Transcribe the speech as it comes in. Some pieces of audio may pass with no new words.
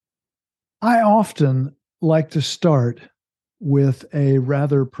I often like to start with a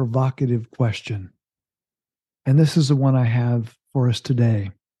rather provocative question. And this is the one I have for us today.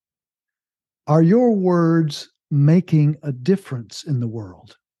 Are your words making a difference in the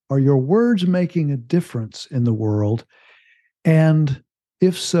world? Are your words making a difference in the world? And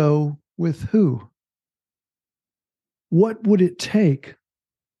if so, with who? What would it take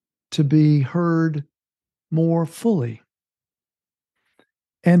to be heard more fully?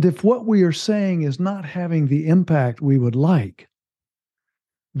 And if what we are saying is not having the impact we would like,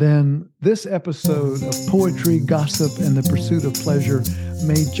 then this episode of Poetry, Gossip, and the Pursuit of Pleasure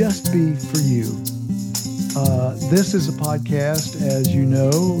may just be for you. This is a podcast, as you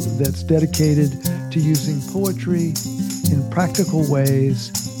know, that's dedicated to using poetry in practical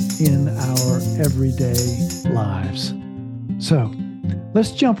ways in our everyday lives. So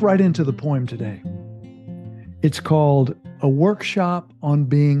let's jump right into the poem today. It's called A Workshop on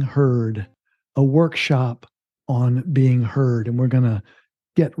Being Heard. A Workshop on Being Heard. And we're going to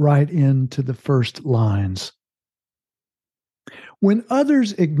get right into the first lines. When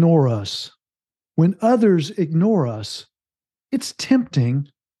others ignore us, it's tempting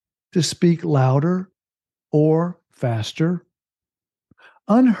to speak louder or faster.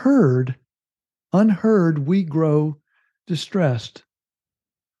 Unheard, we grow distressed,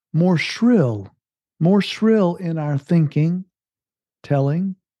 more shrill in our thinking,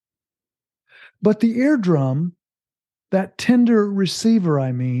 telling. But the eardrum, that tender receiver,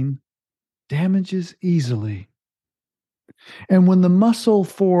 damages easily. And when the muscle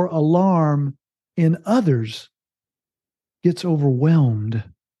for alarm in others gets overwhelmed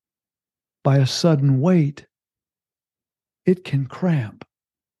by a sudden weight, it can cramp,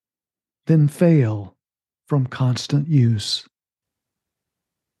 then fail from constant use.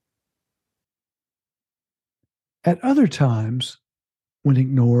 At other times, when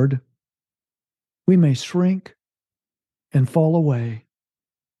ignored, we may shrink and fall away,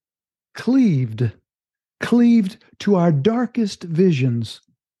 cleaved to our darkest visions,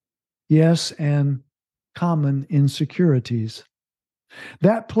 yes, and common insecurities.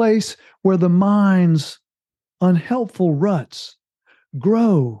 That place where the mind's unhelpful ruts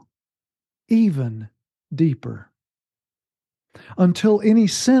grow even deeper, until any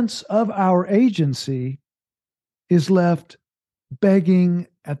sense of our agency is left begging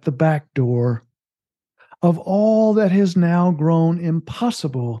at the back door of all that has now grown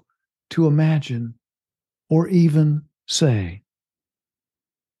impossible to imagine or even say.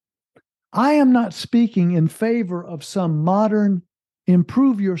 I am not speaking in favor of some modern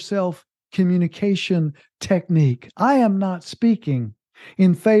improve yourself communication technique. I am not speaking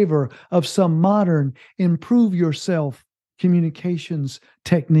in favor of some modern improve yourself communications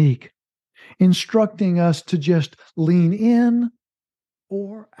technique, instructing us to just lean in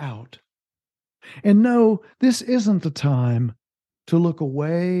or out. And no, this isn't the time to look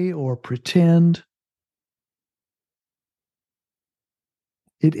away or pretend.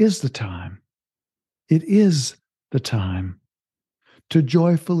 It is the time. It is the time to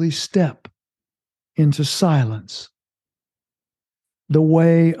joyfully step into silence, the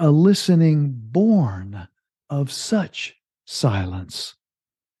way a listening born of such silence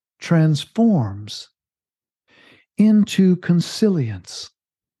transforms into consilience,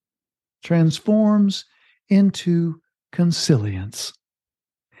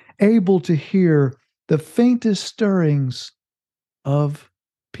 able to hear the faintest stirrings of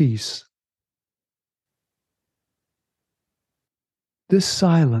peace. This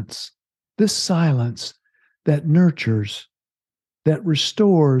silence that nurtures, that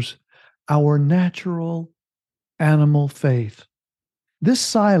restores our natural animal faith. This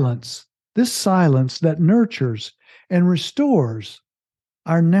silence that nurtures and restores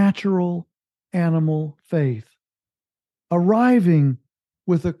our natural animal faith, arriving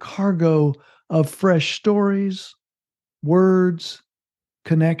with a cargo of fresh stories, words,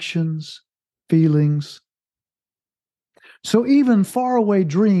 connections, feelings. So even far away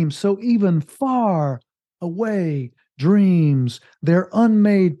dreams, their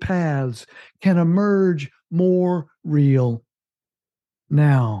unmade paths can emerge more real.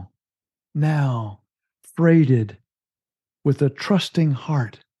 Now, freighted with a trusting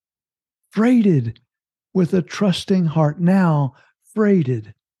heart, now freighted with a trusting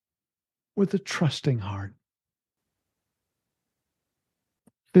heart,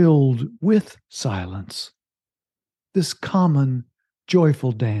 filled with silence. This common,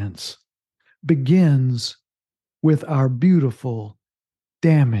 joyful dance begins with our beautiful,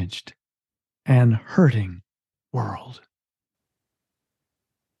 damaged, and hurting world.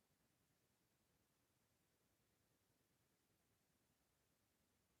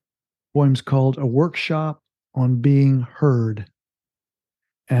 Poem's called A Workshop on Being Heard.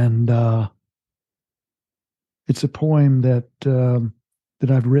 And it's a poem that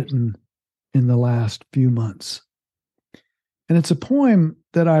I've written in the last few months. And it's a poem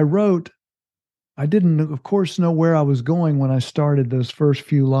that I wrote. I didn't, of course, know where I was going when I started those first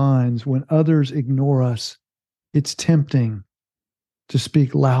few lines. When others ignore us, it's tempting to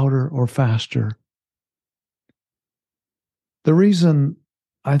speak louder or faster. The reason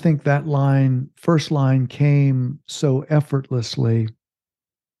I think that first line came so effortlessly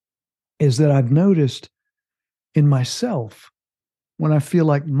is that I've noticed in myself when I feel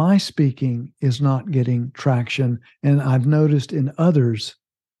like my speaking is not getting traction, and I've noticed in others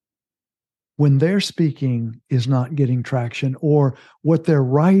when their speaking is not getting traction, or what they're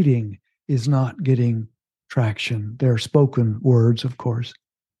writing is not getting traction, their spoken words, of course.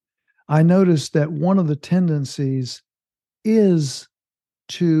 I noticed that one of the tendencies is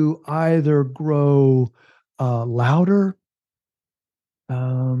to either grow louder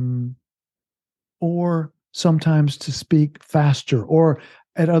or sometimes to speak faster, or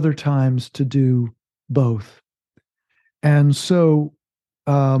at other times to do both. And so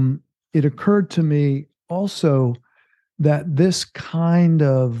it occurred to me also that this kind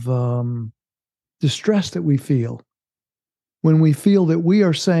of distress that we feel when we feel that we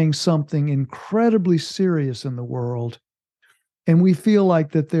are saying something incredibly serious in the world, and we feel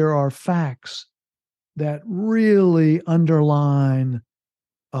like that there are facts that really underline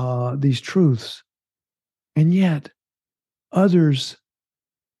these truths, and yet others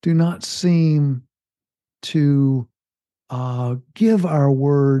do not seem to give our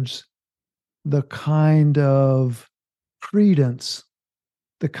words the kind of credence,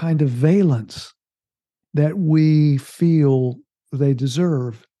 the kind of valence that we feel they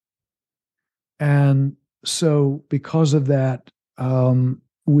deserve. And so, because of that,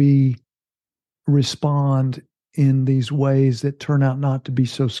 we respond in these ways that turn out not to be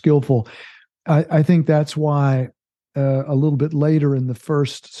so skillful. I think that's why a little bit later in the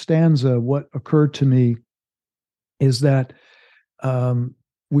first stanza, what occurred to me is that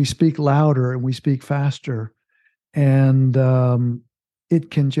we speak louder and we speak faster, and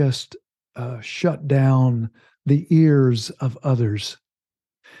it can just shut down the ears of others.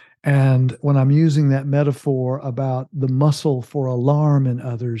 And when I'm using that metaphor about the muscle for alarm in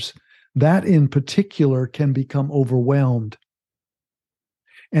others, that in particular can become overwhelmed.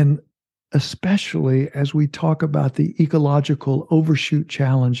 And especially as we talk about the ecological overshoot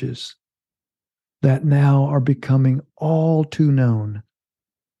challenges that now are becoming all too known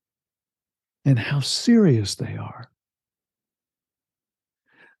and how serious they are,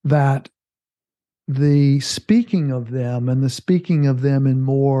 that the speaking of them, and the speaking of them in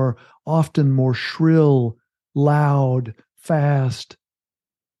often more shrill, loud, fast,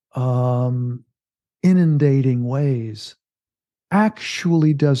 inundating ways,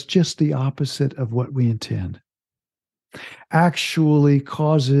 actually does just the opposite of what we intend. Actually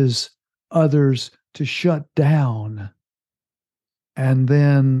causes others to shut down, and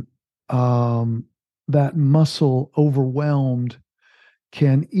then that muscle overwhelmed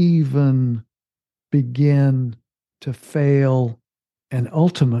can even begin to fail and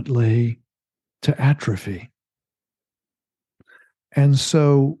ultimately to atrophy. And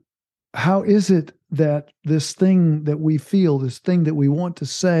so, how is it that this thing that we feel, this thing that we want to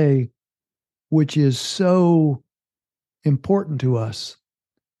say, which is so important to us,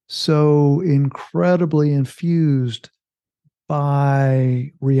 so incredibly infused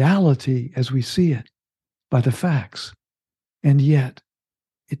by reality as we see it, by the facts, and yet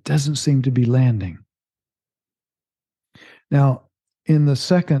it doesn't seem to be landing? Now, in the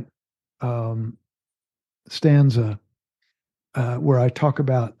second stanza, where I talk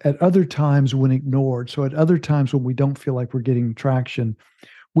about at other times when ignored, so at other times when we don't feel like we're getting traction,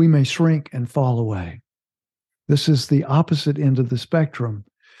 we may shrink and fall away. This is the opposite end of the spectrum,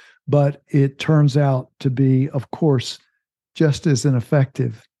 but it turns out to be, of course, just as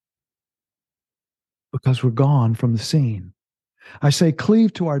ineffective because we're gone from the scene. I say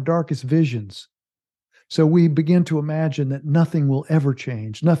cleave to our darkest visions. So we begin to imagine that nothing will ever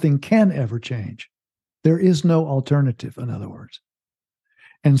change. Nothing can ever change. There is no alternative, in other words.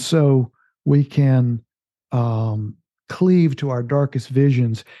 And so we can cleave to our darkest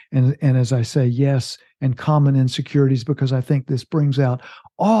visions. And as I say, yes, and common insecurities, because I think this brings out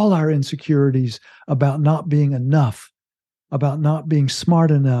all our insecurities about not being enough, about not being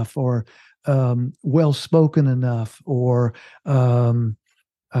smart enough, or well-spoken enough, or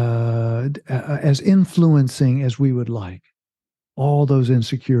as influencing as we would like. All those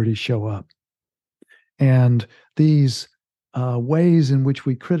insecurities show up. And these ways in which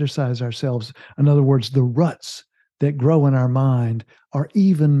we criticize ourselves. In other words, the ruts that grow in our mind are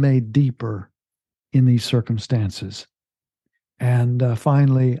even made deeper in these circumstances. And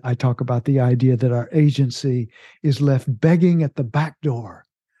finally, I talk about the idea that our agency is left begging at the back door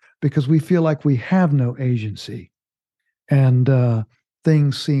because we feel like we have no agency. And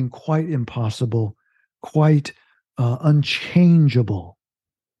things seem quite impossible, quite unchangeable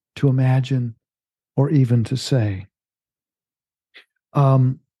to imagine or even to say.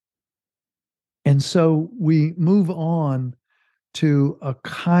 And so we move on to a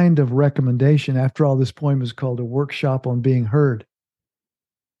kind of recommendation. After all, this poem is called A Workshop on Being Heard.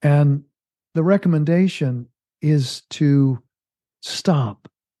 And the recommendation is to stop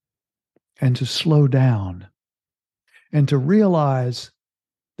and to slow down and to realize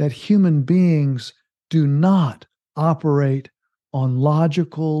that human beings do not operate on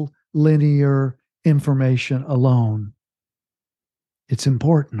logical, linear information alone. It's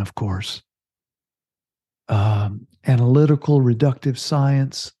important, of course. Analytical, reductive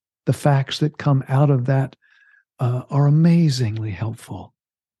science, the facts that come out of that are amazingly helpful,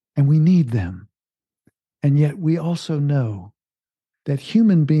 and we need them. And yet we also know that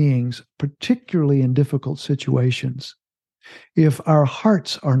human beings, particularly in difficult situations, if our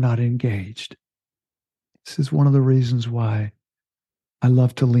hearts are not engaged, this is one of the reasons why I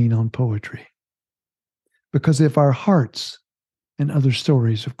love to lean on poetry. Because if our hearts, and other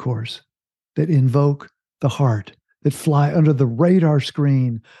stories, of course, that invoke the heart, that fly under the radar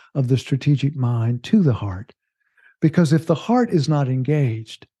screen of the strategic mind to the heart, because if the heart is not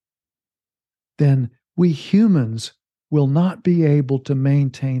engaged, then we humans will not be able to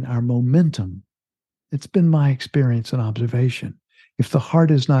maintain our momentum. It's been my experience and observation. If the heart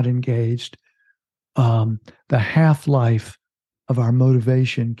is not engaged, the half-life of our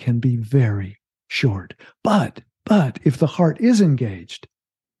motivation can be very short. But if the heart is engaged,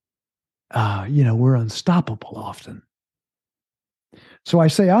 we're unstoppable often. So I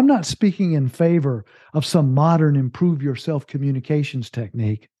say, I'm not speaking in favor of some modern improve yourself communications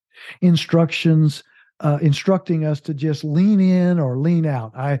technique, instructing us to just lean in or lean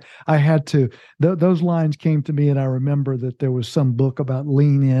out. I had to, those lines came to me, and I remember that there was some book about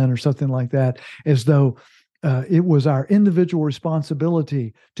lean in or something like that, as though it was our individual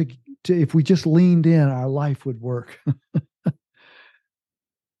responsibility to if we just leaned in, our life would work.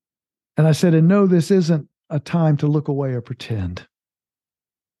 And I said, and no, this isn't a time to look away or pretend.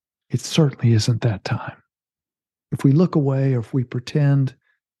 It certainly isn't that time. If we look away or if we pretend,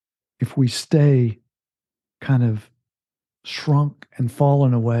 if we stay kind of shrunk and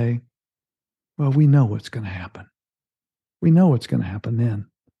fallen away, well, we know what's going to happen. We know what's going to happen then.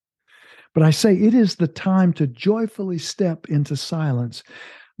 But I say it is the time to joyfully step into silence,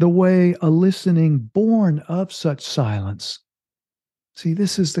 the way a listening born of such silence. See,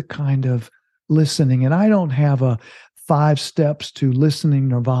 this is the kind of listening, and I don't have a 5 steps to listening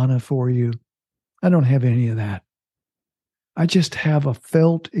nirvana for you. I don't have any of that. I just have a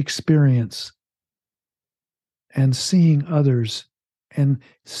felt experience and seeing others and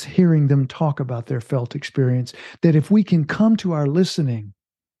hearing them talk about their felt experience, that if we can come to our listening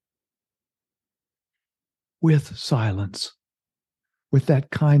with silence, with that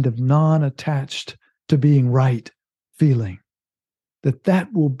kind of non-attached to being right feeling,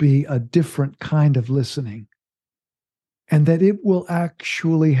 that will be a different kind of listening, and that it will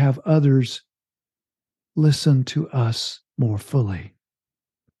actually have others listen to us more fully.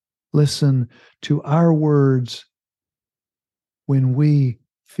 Listen to our words when we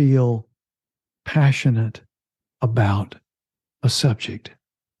feel passionate about a subject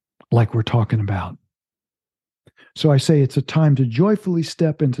like we're talking about. So I say it's a time to joyfully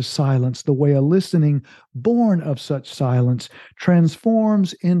step into silence, the way a listening born of such silence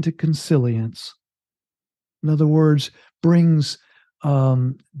transforms into consilience. In other words, brings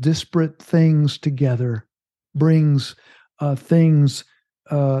disparate things together, brings things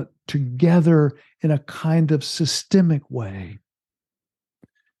together in a kind of systemic way.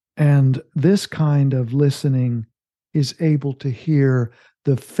 And this kind of listening is able to hear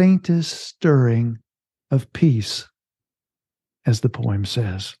the faintest stirring of peace, as the poem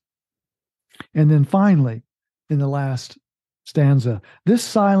says. And then finally, in the last stanza, this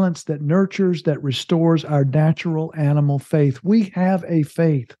silence that nurtures, that restores our natural animal faith. We have a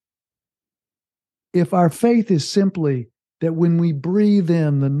faith. If our faith is simply that when we breathe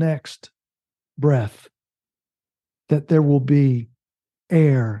in the next breath, that there will be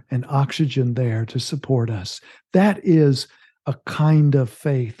air and oxygen there to support us, that is a kind of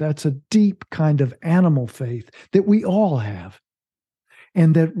faith. That's a deep kind of animal faith that we all have,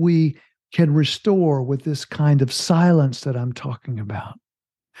 and that we can restore with this kind of silence that I'm talking about,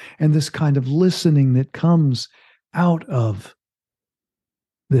 and this kind of listening that comes out of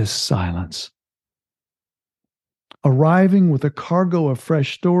this silence. Arriving with a cargo of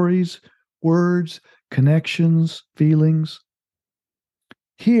fresh stories, words, connections, feelings.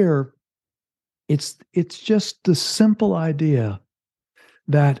 Here, it's just the simple idea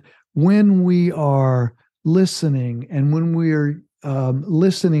that when we are listening, and when we're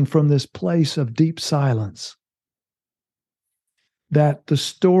listening from this place of deep silence, that the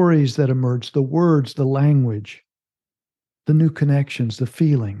stories that emerge, the words, the language, the new connections, the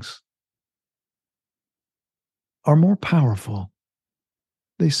feelings are more powerful.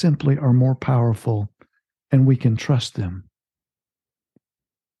 They simply are more powerful, and we can trust them.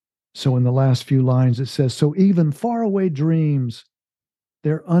 So in the last few lines, it says, so even faraway dreams,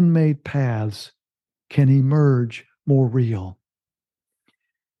 their unmade paths can emerge more real.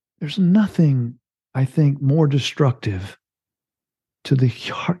 There's nothing, I think, more destructive to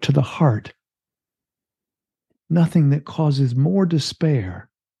the heart, nothing that causes more despair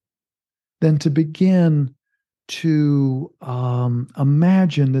than to begin to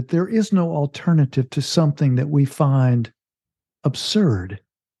imagine that there is no alternative to something that we find absurd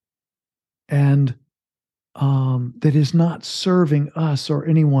and that is not serving us or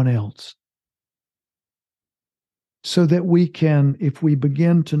anyone else. So that we can, if we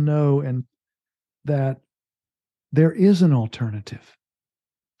begin to know and that there is an alternative,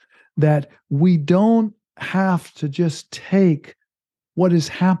 that we don't have to just take what is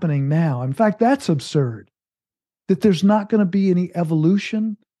happening now. In fact, that's absurd. That there's not going to be any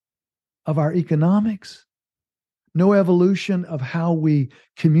evolution of our economics, no evolution of how we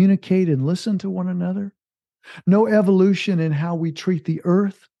communicate and listen to one another, no evolution in how we treat the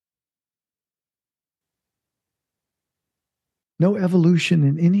earth, no evolution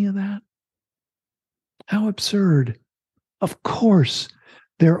in any of that. How absurd. Of course,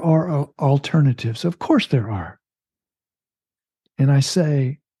 there are alternatives. Of course, there are. And I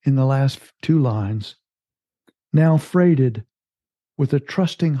say in the last two lines, now freighted with a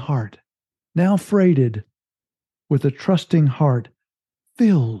trusting heart, now freighted with a trusting heart,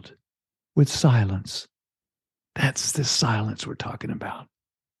 filled with silence. That's the silence we're talking about.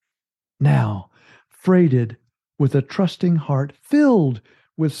 Now, freighted with a trusting heart, filled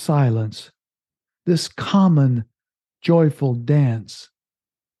with silence, this common, joyful dance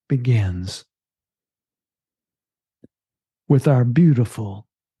begins with our beautiful,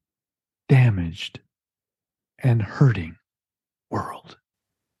 damaged, and hurting world.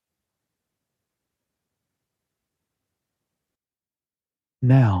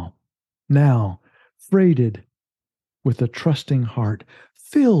 Now, freighted with a trusting heart,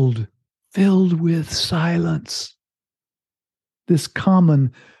 filled with silence. This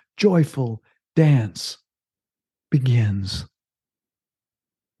common, joyful dance begins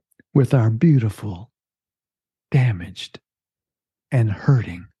with our beautiful, damaged, and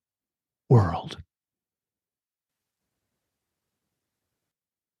hurting world.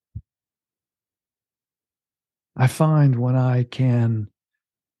 I find when I can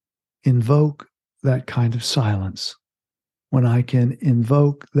invoke that kind of silence, when I can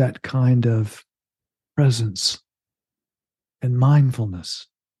invoke that kind of presence and mindfulness,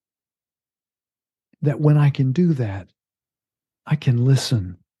 that when I can do that, I can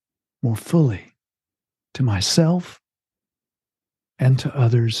listen more fully to myself and to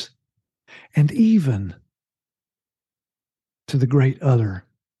others, and even to the great other.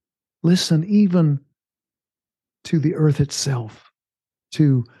 Listen even to the earth itself,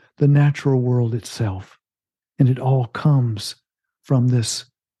 to the natural world itself. And it all comes from this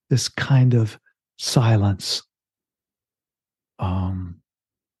kind of silence,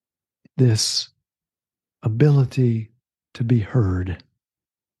 this ability to be heard.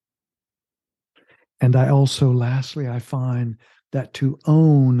 And I also, lastly, I find that to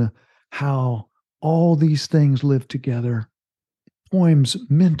own how all these things live together, poems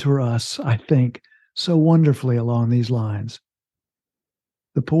mentor us, I think, so wonderfully along these lines.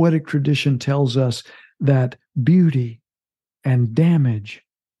 The poetic tradition tells us that beauty and damage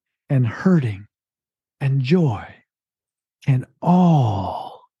and hurting and joy can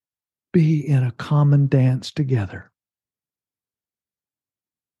all be in a common dance together.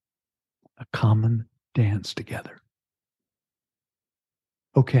 A common dance together.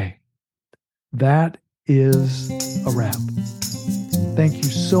 Okay, that is a wrap. Thank you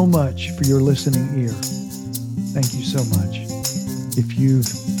so much for your listening ear. Thank you so much. If you've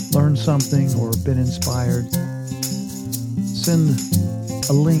learned something or been inspired, send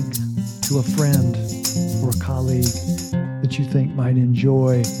a link to a friend or a colleague that that you think might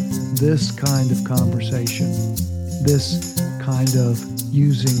enjoy this kind of conversation, this kind of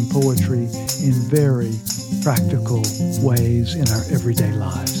using poetry in very practical ways in our everyday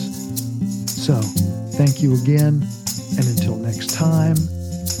lives. So, thank you again, and until next time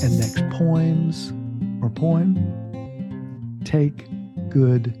and next poems or poem, take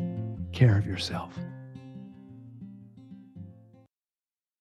good care of yourself.